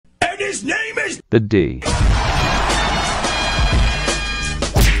his name is the D.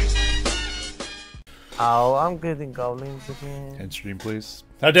 Oh, I'm getting goblins again. End stream, please.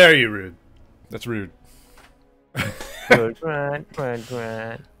 How dare you, rude? That's rude. Grant.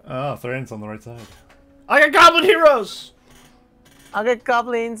 Oh, Thran's on the right side. I got goblin heroes! I get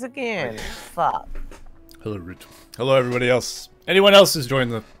goblins again. Fuck. Hello, Root. Hello, everybody else. Anyone else who's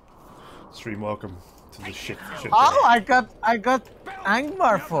joined the stream, welcome to the shit. Oh, I got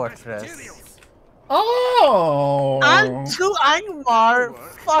Angmar Fortress. Oh! I'm to Angmar.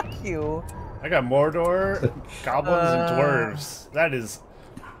 Fuck you. I got Mordor, goblins, and dwarves. That is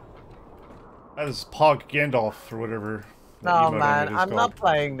Pog Gandalf or whatever. No, man, I'm not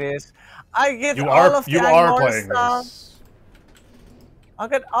playing this. I get You all are of the you Angmar are playing stuff. this. I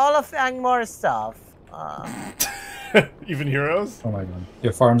get all of the Angmar stuff. Even heroes? Oh my god.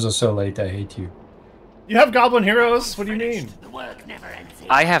 Your farms are so late, I hate you. You have goblin heroes? What do you mean?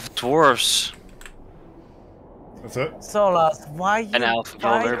 I have dwarves. That's it? Solas, why you? An elf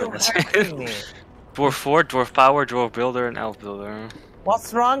why builder, you but that's hacking me? Dwarf fort, dwarf power, dwarf builder, and elf builder.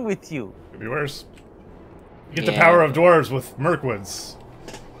 What's wrong with you? Could be worse. You get the power of dwarves with Mirkwoods.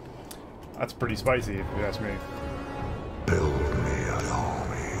 That's pretty spicy, if you ask me. Build me an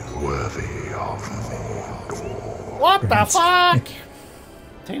army worthy of Mordor. What the fuck?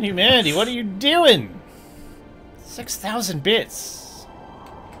 Teen Humanity, what are you doing? 6,000 bits.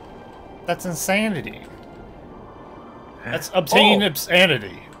 That's insanity. That's obtain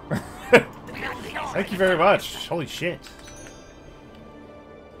insanity. Thank you very much. Holy shit.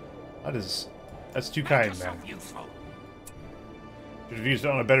 That's too kind, man. Should have used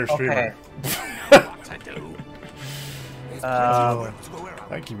it on a better streamer.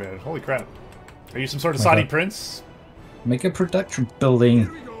 Thank you, man. Holy crap. Are you some sort of Saudi prince? Make a production building.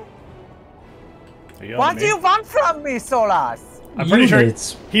 What do you want from me, Solas? I'm pretty sure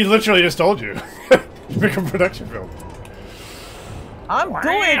he literally just told you. Make a production build. I'm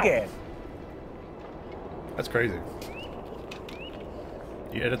doing it. That's crazy.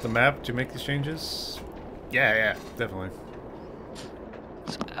 You edit the map to make these changes? Yeah, definitely.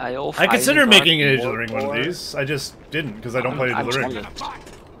 I consider making an Age of the Ring one of these. I just didn't because I don't play Age of the Ring.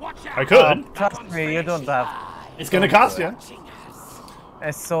 I could. Trust me, you don't have. It's gonna cost you.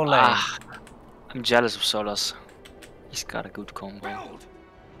 It's so lame. I'm jealous of Solas. He's got a good combo.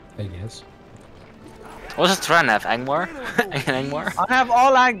 I guess. What does Tran have? Angmar? Angmar? I have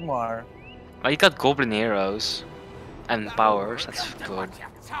all Angmar. Oh, you got goblin heroes. And powers, that's good.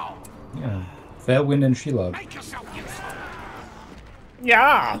 Yeah. Fairwind and Shelob.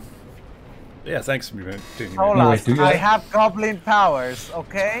 Yeah! Yeah, thanks, man. Solas, I have goblin powers,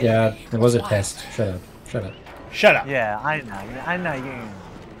 okay? Yeah, it was a test. Shut up. Shut up. Shut up. Yeah, I know you.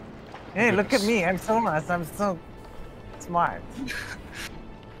 Hey, look at me. I'm Solas. I'm so smart.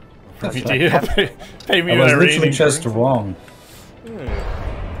 That's Me right. too. Pay me I was my literally Iranian just currency. wrong.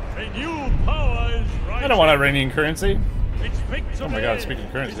 I don't want Iranian currency. Oh my god, speaking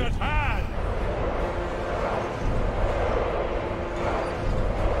of currency.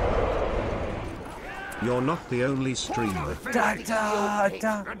 You're not the only streamer.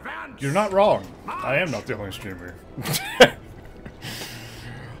 You're not wrong. I am not the only streamer.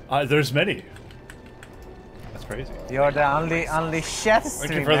 There's many. That's crazy. You're the only shit streamer.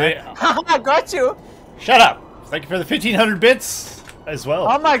 Thank you for the... I got you. Shut up. Thank you for the 1,500 bits as well.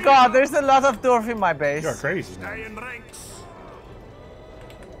 Oh my god, there's a lot of dwarf in my base. You're crazy, man.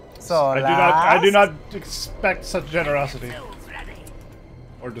 So I do not expect such generosity.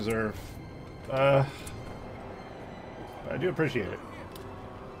 Or deserve. I do appreciate it.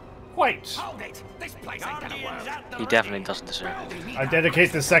 Quite. He definitely doesn't deserve it. I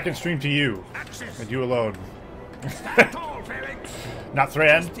dedicate the second stream to you. And you alone. Not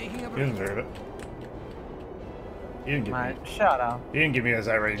Thran. He doesn't deserve it. He didn't give me. Shut up. He didn't give me his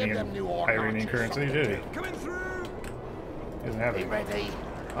Iranian currency, did he? He doesn't have it.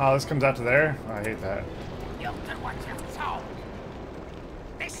 Oh, this comes out to there? Oh, I hate that.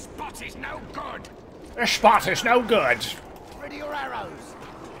 This spot is no good. This spot is no good. Ready your arrows.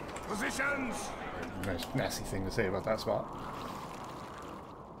 Positions. Nice, nasty thing to say about that spot.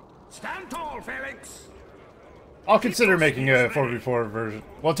 Stand tall, Felix. I'll consider making a 4v4 version.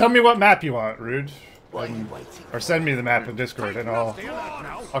 Well, tell me what map you want, Rude. Or send me the map in Discord, and I'll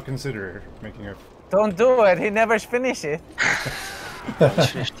consider making a. Don't do it. He never finish it.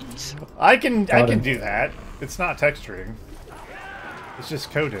 I can do that. It's not texturing. It's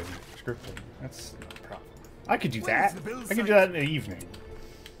just coding, scripting. That's not a problem. I could do that. I could do that in the evening.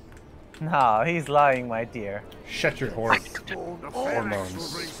 No, he's lying, my dear. Shut your hormones.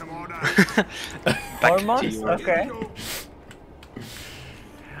 Hormones? Okay.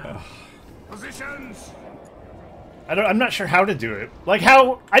 Positions. I'm not sure how to do it. Like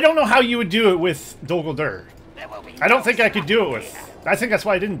I don't know how you would do it with Dol Guldur. I don't think I could do it with. I think that's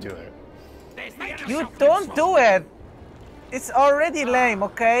why I didn't do it. You don't do it. It's already lame,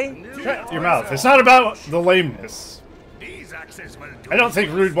 okay? Shut your mouth. It's not about the lameness. These axes will do. I don't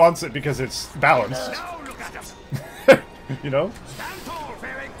think Rude wants it because it's balanced. Now look at them. You know? Stand tall,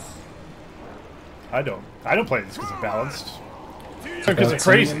 Felix. I don't play this because it's balanced. Because About it's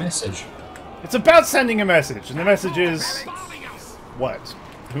sending crazy. a message. It's about sending a message, and the message is Bombing us. what?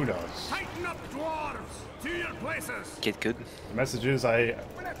 Who knows? Tighten up, dwarves. To your places. Get good. The message is I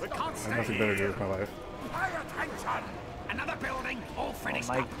We can't have stay nothing better to do here. with my life. Higher tension. Another building. All finished.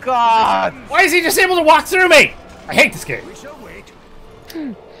 My up. God! Why is he just able to walk through me? I hate this game. We shall wait.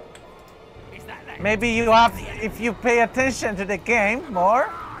 Is that like Maybe you have, if you pay attention to the game more.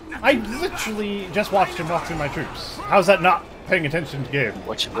 I literally just watched him walk through my troops. How's that not paying attention to the game?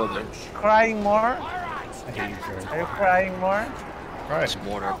 Watch your brother. Crying more? I hate you, Jared. Are you crying more? Right. It's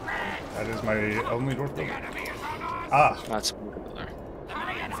mortar. That is my only dwarf builder. Ah. That's mortar brother.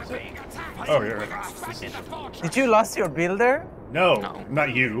 Oh, you're right. This is... Did you lost your builder? No, No.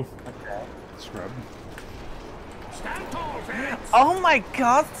 not you. Okay. Scrub. stand tall, Felix? Oh my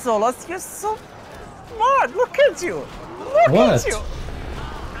God, Solos, you're so smart. Look at you. Look What? at you.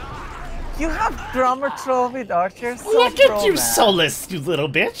 You have drummer trophy with archers. So Look at pro, you, man. Solus, you little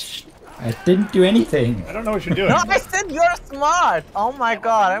bitch. I didn't do anything. I don't know what you're doing. No, I said you're smart. Oh my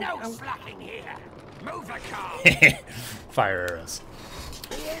God. No I'm slacking here. Move the car. Fire arrows.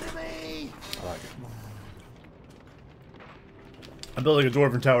 The enemy. I like it. I'm building a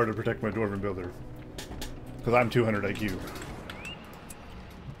dwarven tower to protect my dwarven builder. Because I'm 200 IQ.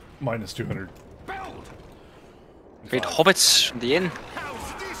 Minus 200. Build. Wait, hobbits from the inn.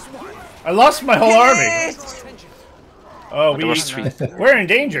 How's this one? I lost my whole army. Yes! Oh, There was three. we're in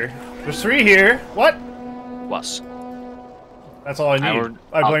danger. There's 3 here. What? Was. That's all I need.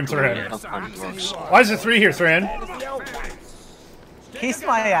 I blame Thran. Dwarves. Why is there 3 here, Thran? Kiss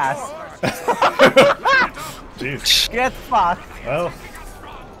my ass. Jeez. Get fucked. Well,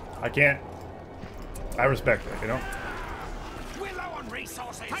 I can't. I respect it, you know? We're low on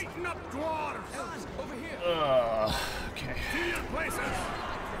resources. Tighten up, dwarves. Over here. Okay. To your places.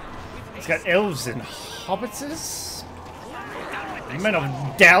 It's got elves and hobbitses? Men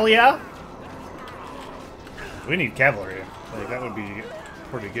of Dahlia? We need cavalry. Like, that would be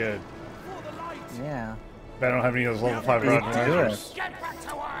pretty good. Yeah. But I don't have any of those level 5 Do rods. it. Get back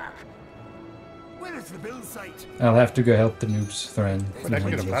to work. Where is the build site? I'll have to go help the noobs, Thran. But I can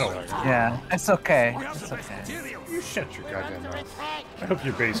get a battle wagon. Yeah. It's okay. We have It's the best okay. materials. You shut your goddamn mouth. I hope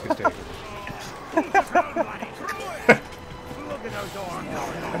your base gets taken.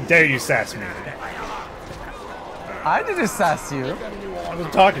 How dare you sass me? I didn't sass you. I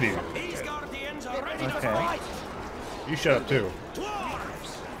wasn't talking to you. These guardians are ready to Okay. fight. You shut up too.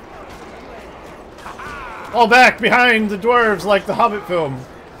 Dwarves. All back behind the dwarves like the Hobbit film.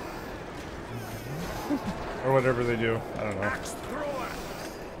 Or whatever they do. I don't know. Axe thrower.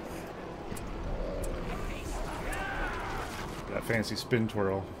 That fancy spin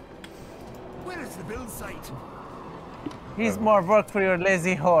twirl. Where is the build site? He's more work for your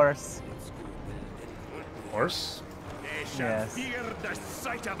lazy horse. Horse? They shall Yes. fear the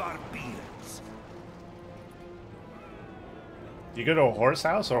sight of our beards. You go to a horse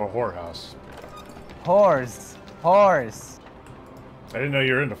house or a whore house? Horse. Horse. I didn't know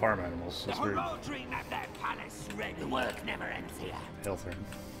you were into farm animals. That's weird. Dream at their palace ready. The work never ends here. Hilthern.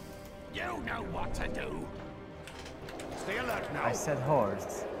 You know what to do. Stay alert now. I said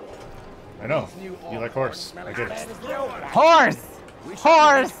horse. I know. You like horse. I get it. Horse!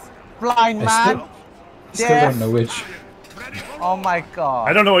 Horse! Blind I man! still Deaf. don't know which. Oh my I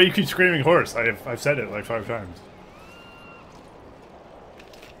God. don't know why you keep screaming horse. I've said it like 5 times.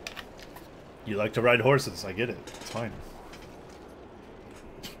 You like to ride horses. I get it. It's fine.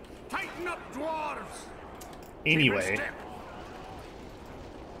 Tighten up, dwarves. Anyway.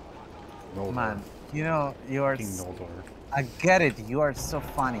 Noldor. Man, you know, you are. King Noldor. I get it. You are so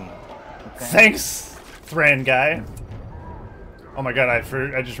funny. Okay? Thanks, Thran guy. Oh my god,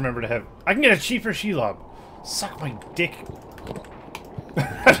 I just remembered to have... I can get a cheaper Shelob. Suck my dick.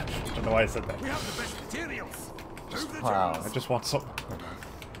 I don't know why I said that. We have the best materials. Move the Wow. I just want some...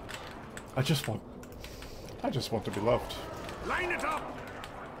 I just want to be loved. Line it up.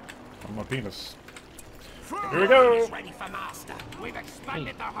 I'm a penis. Here we go. Ready for master. We've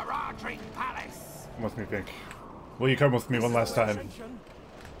expanded the Haradrim Palace. Come with me, Pink. Will you come with me one last time?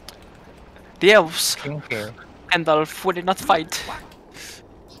 The elves. Okay. Gandalf, will they not fight?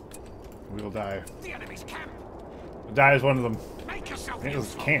 We will die. The enemy's camp. We'll die as one of them. Make a yourself, It you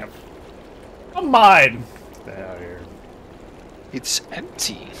was fool. camp. A mine! Get the hell out of here. It's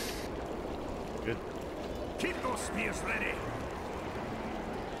empty. Good. Keep those spears ready.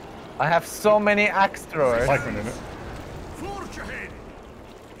 I have so many axe throwers. Pikeman in it. Forge ahead.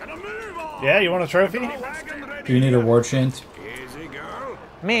 Gotta move on. Yeah, you want a trophy? Wagon ready. Do you need a war chant? Easy, girl.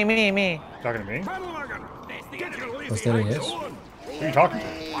 Me. Talking to me? Battle wagon. Get your lazy Was that a hides yes? going. Who are you talking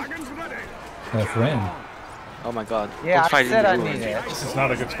to? Wagon's ready. My friend. Oh my god. Yeah, Go I fight in said the I ruin. need it. This is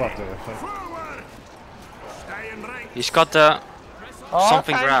not a good spot to fight. Forward. Stay in rank. He's got the Oh,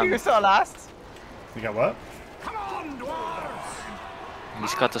 something thank ground. you, Solas. You got what? Come on, dwarves.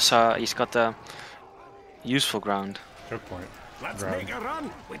 He's got the useful ground. Choke point. Let's Ground. make a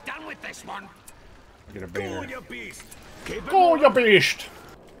run. We're done with this one. Get a Go, banner. you beast. Keep it Go, moving. you beast!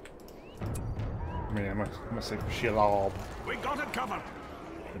 Man, I must say Shelob. We got it covered.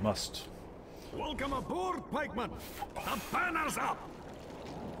 It must. Welcome aboard, pikemen. The banner's up.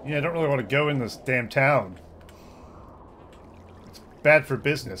 Yeah, I don't really want to go in this damn town. It's bad for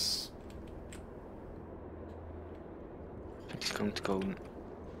business. I think he's going to go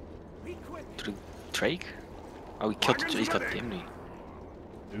to the Drake. Oh, he killed. He's got Gimli.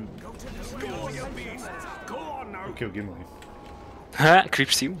 Dude, Go, you beast. Go on now. go kill Gimli. Ha!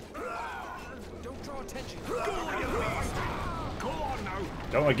 Creeps you. Don't draw attention. Go, you beast. Go on now.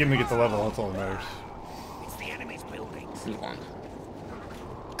 Don't let Gimli get the level, that's all that matters. It's the enemy's buildings. He won.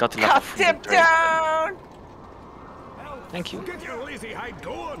 Got the level Cut from the him Drake. down! Thank you. Get your lazy hide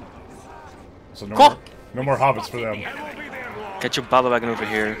going. So Go! no more hobbits for them. I will be there long. Get your baba wagon over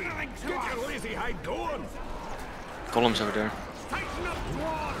here. Get your lazy hide going. Golem's over there. Tighten up,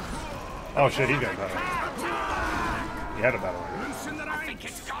 dwarves. Oh shit, he got battle. He had a battle. Loosen the ranks. I think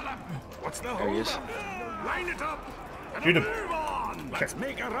it's got him. What's the There he is. Line it up. And Shoot him. move on. Let's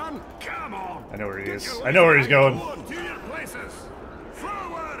make a run. Come on. I know where he Get is. your I know where lazy he's hide going. To your places.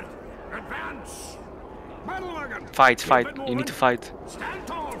 Forward. Advance. Battle wagon. Fight, Keep fight. it You moving. need to fight. Stand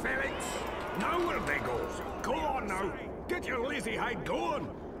tall, Felix. Now where they go. Go on now. Get your lazy hide going.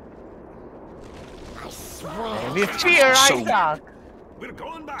 We fear So- Isaac! We're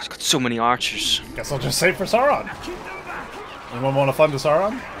going back. He's got so many archers. Guess I'll just save for Sauron. Keep them back. Anyone want to fund to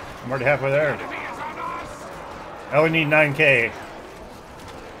Sauron? I'm already halfway there. Enemy is on us. I only need 9k.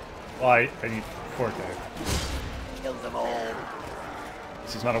 Well, I need 4k. Kill them all.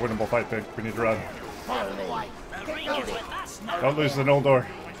 This is not a winnable fight, Vic. We need to run. Follow me. Don't lose the Noldor.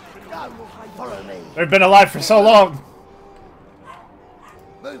 Follow me. They've been alive for so long.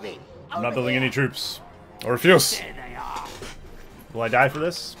 Moving. I'm not building any troops. Or refuse. There they are. Will I die for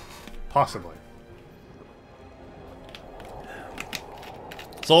this? Possibly.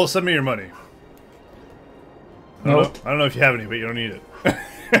 Soul, send me your money. No. I don't know if you have any, but you don't need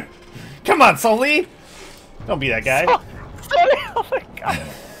it. Come on, Sully! Don't be that guy. Sully! Oh my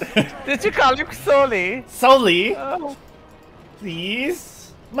god! Did you call him Sully? Sully! Oh.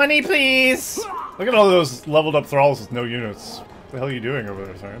 Please? Money, please! Look at all those leveled up thralls with no units. What the hell are you doing over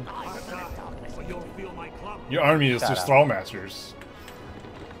there, Simon? So you'll feel my club. Your army is Shut just up. thrall masters.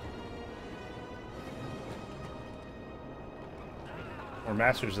 More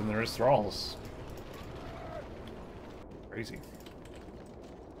masters than there is thralls. Crazy.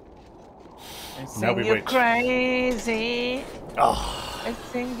 I Now think we you're wait. crazy. Oh, I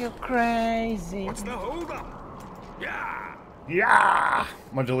think you're crazy. What's the holdup? Yeah. yeah!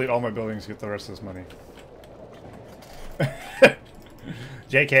 I'm gonna delete all my buildings, get the rest of this money.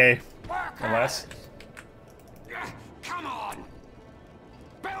 JK. Unless. Yeah. Come on.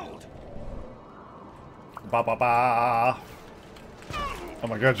 Build. Ba ba ba. Oh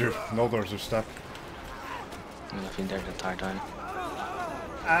my god, your Noldors are stuck. I've been there the entire time.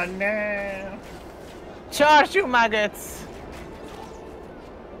 Ah, no. Charge, you maggots!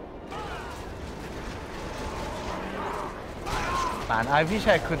 Man, I wish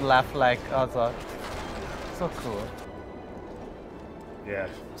I could laugh like Azad. So cool. Yeah,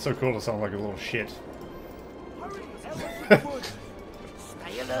 so cool to sound like a little shit.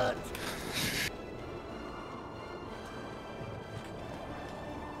 Stay alert.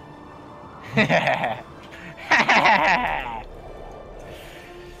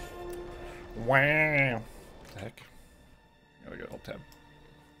 Wow. Heck. Gotta go alt tab.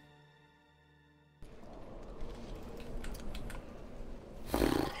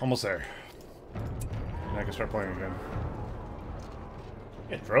 Almost there. And I can start playing again.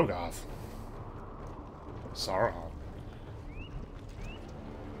 Yeah, Drogoth. Sauron.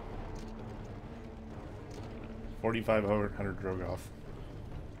 $4,500 Drogoth.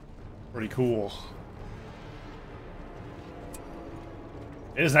 Pretty cool.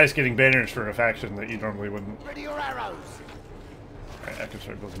 It is nice getting banners for a faction that you normally wouldn't. Ready your arrows. Alright, I can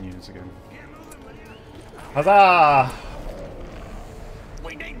start building units again. Huzzah!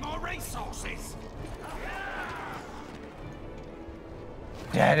 We need more resources.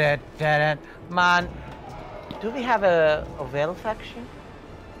 Dead. Man, do we have a whale faction?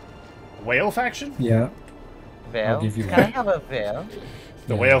 Whale faction? Yeah. Whale? I'll give you Can I one. have a whale?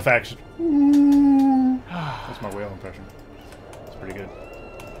 The Yeah. whale faction. That's my whale impression. It's pretty good.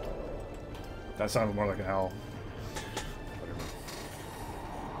 That sounded more like an owl. Whatever.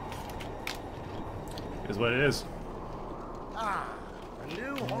 Is what it is. A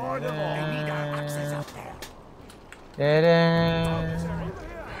new horde of all. They need our access up there.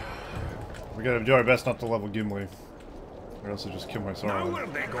 We gotta do our best not to level Gimli. Or else I'll just kill my Now Sauron. we're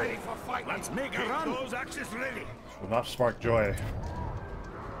ready for fight. Let's make a run. Those axes ready. Will not spark joy.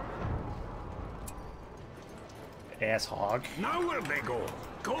 Ass hog. Now where they go?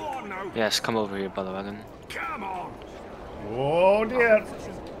 Go on now. Yes, come over here, Wagon. Come on. Oh dear.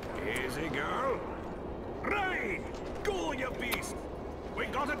 Easy, girl. Right. Go, you beast. We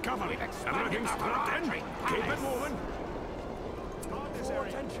got it covered. Everything's strapped in. Keep it moving. Full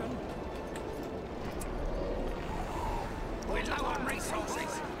attention. We're low on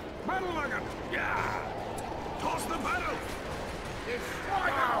resources. Battle wagon. Yeah. Toss the battle.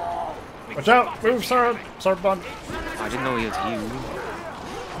 Wow. Watch out! Move, Sauron! Sauron! I didn't know he had you.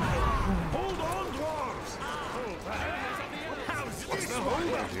 Hold on, dwarves. What's the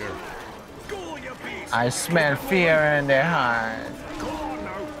hold Here. Go, you beast. I smell fear in their heart. Go on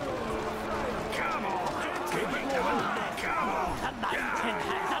now. Come on. Keep it moving. Come on.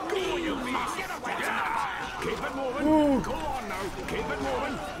 Yeah. Go, you beast. Yeah. Keep it moving. Go on now. Keep it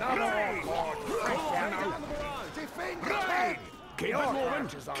moving. Right. Go on now. Right. Keep it moving.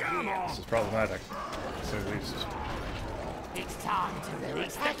 Come on. This is problematic, to say the least. It's time to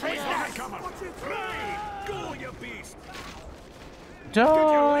release the prisoners. Right. Go, you beast. Get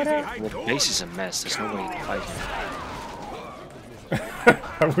your lazy hide The going. base is a mess. There's no way to fight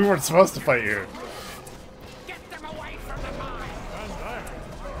him. We weren't supposed to fight here. Get them away from the mine.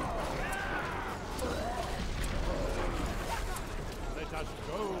 Let us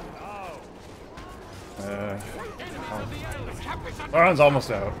go now. Sauron's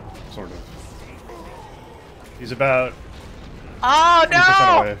almost out, sort of. He's about Oh 10%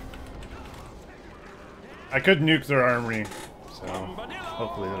 no! away. I could nuke their armory, so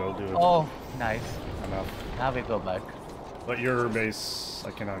hopefully that'll do it. Oh, nice. Enough. Now we go back. But your base,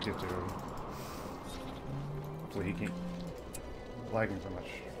 I cannot get to. Hopefully he can't. Lagging so much.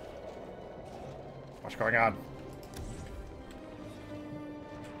 What's going on?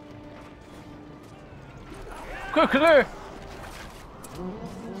 Quickly!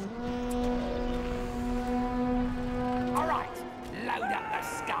 All right, load up the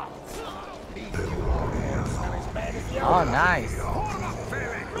skulls. Oh, nice.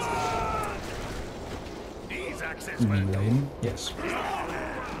 These axes You will mean do. Lane? Yes.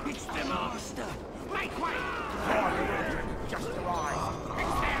 It's the master. Make way. Just arrived.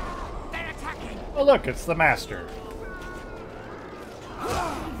 It's them. They're attacking. Oh look, it's the master.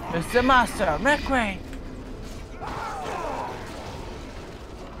 It's the master. Make way.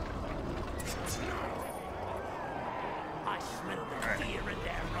 I smell the fear in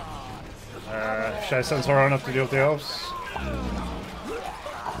their eyes. Should I send Sauron up to deal with the elves? I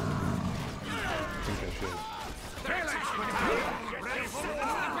think I should.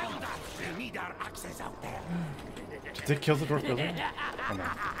 We need our axes out there. Did they kill the dwarf builder? Oh no.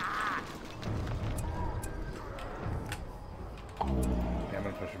 Yeah, I'm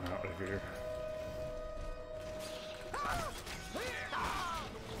gonna push him out right here.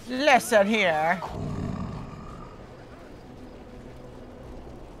 Listen here.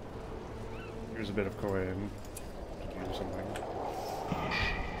 Here's a bit of coin to do something.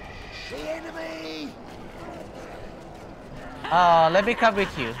 The enemy! Oh, let me come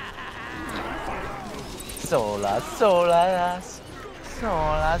with you. Solas,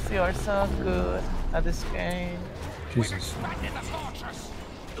 you're so good at this game. Jesus.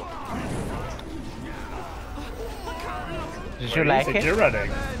 Did Where you do like think it? You're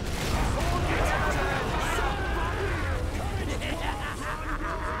running.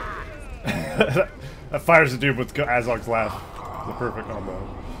 That fires the dude with Azog's laugh. The perfect combo.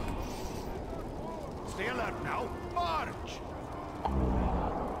 Stay alert now. March!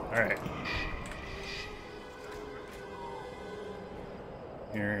 Alright.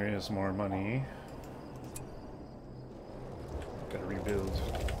 Here is more money. Gotta rebuild.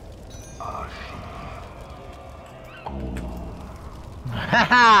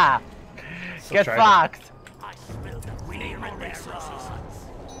 Haha! Still Get trying fucked. I smell the fear in their eyes.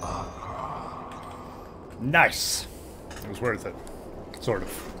 Nice! It was worth it. Sort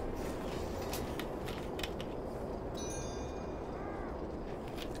of.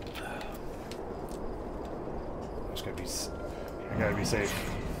 I gotta be safe.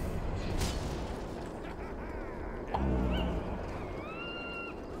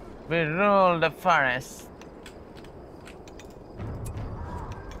 We rule the forest.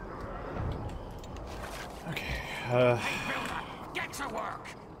 Okay. Get to work.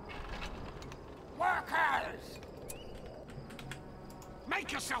 Workers,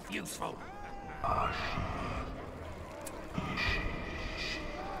 make yourself useful.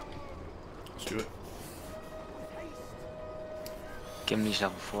 Let's do it. Give him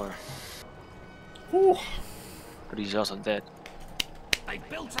yourself before. Whew. But he's also dead. They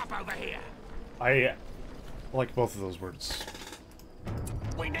built up over here. I like both of those words.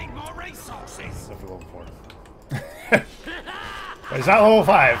 We need more resources. Except for level 4. But he's not level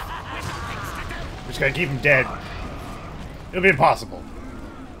 5. We just gotta keep him dead. It'll be impossible.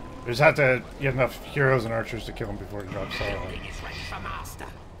 We just have to get enough heroes and archers to kill him before he drops Sauron. Building is ready for master.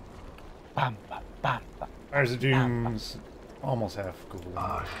 Bam, bam, bam, bam. Ours of Doom's almost half cool.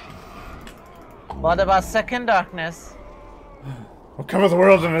 What about second darkness? We'll cover the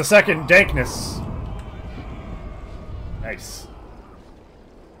world in a second dankness. Nice.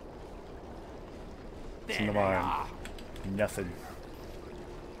 What's in the mine? Nothing.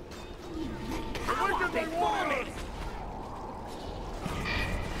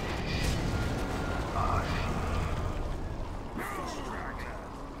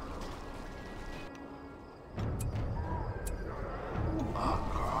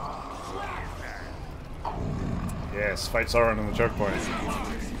 Yes, fight Sauron on the choke point.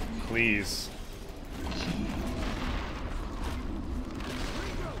 Please.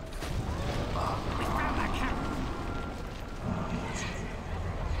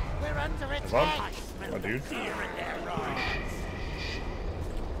 We're under What's up? attack. My dude.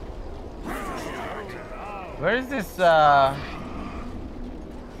 Where is this, I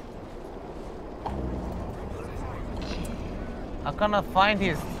cannot find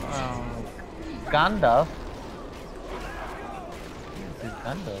his, Gandalf. This is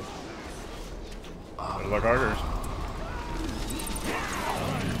Gandalf. Good luck, archers.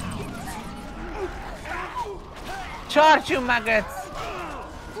 Charge, you maggots!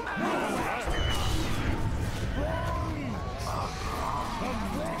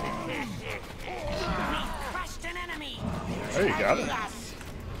 Crushed an enemy. Oh, you got it.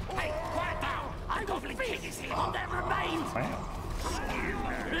 Hey, quiet down. I'm gobbling piggies here on their remains. Wow.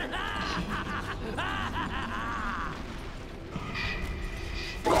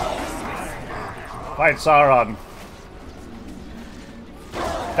 Fight Sauron.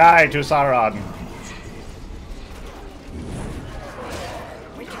 Die to Sauron.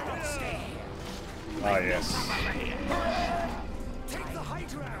 Ah, yes. Take the high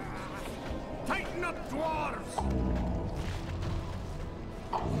ground. Tighten up, dwarves.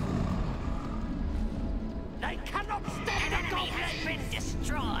 They cannot stop the enemy has been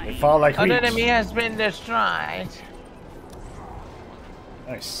destroyed. They fall like An wheat. enemy has been destroyed.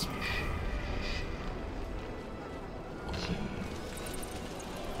 Nice.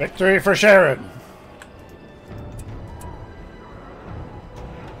 Victory for Sharon.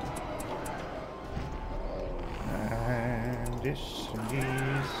 And this and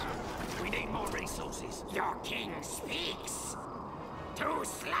these. We need more resources. Your king speaks. Too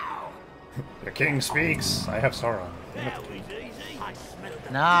slow. The king speaks. I have Sauron. That was easy. I smell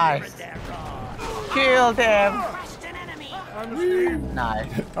the Nice. fear in their eyes. Kill them. Crushed an enemy.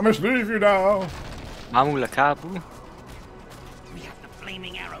 Nice. I must leave you now. Mamula Kabu. We have the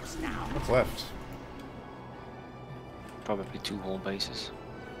flaming arrows now. What's left? Probably 2 whole bases.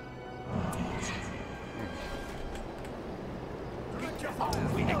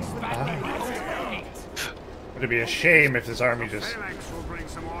 We expanded the It'd be a shame if this army just phalanx will bring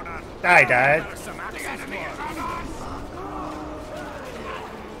some order. died. Some other enemy.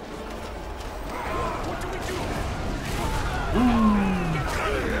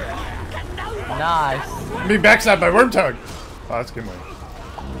 Nice. Me backside by Wormtongue. Oh, that's Gimli.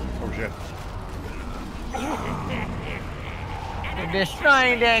 Oh shit. They're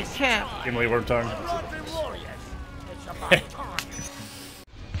destroying their camp. Gimli Wormtongue.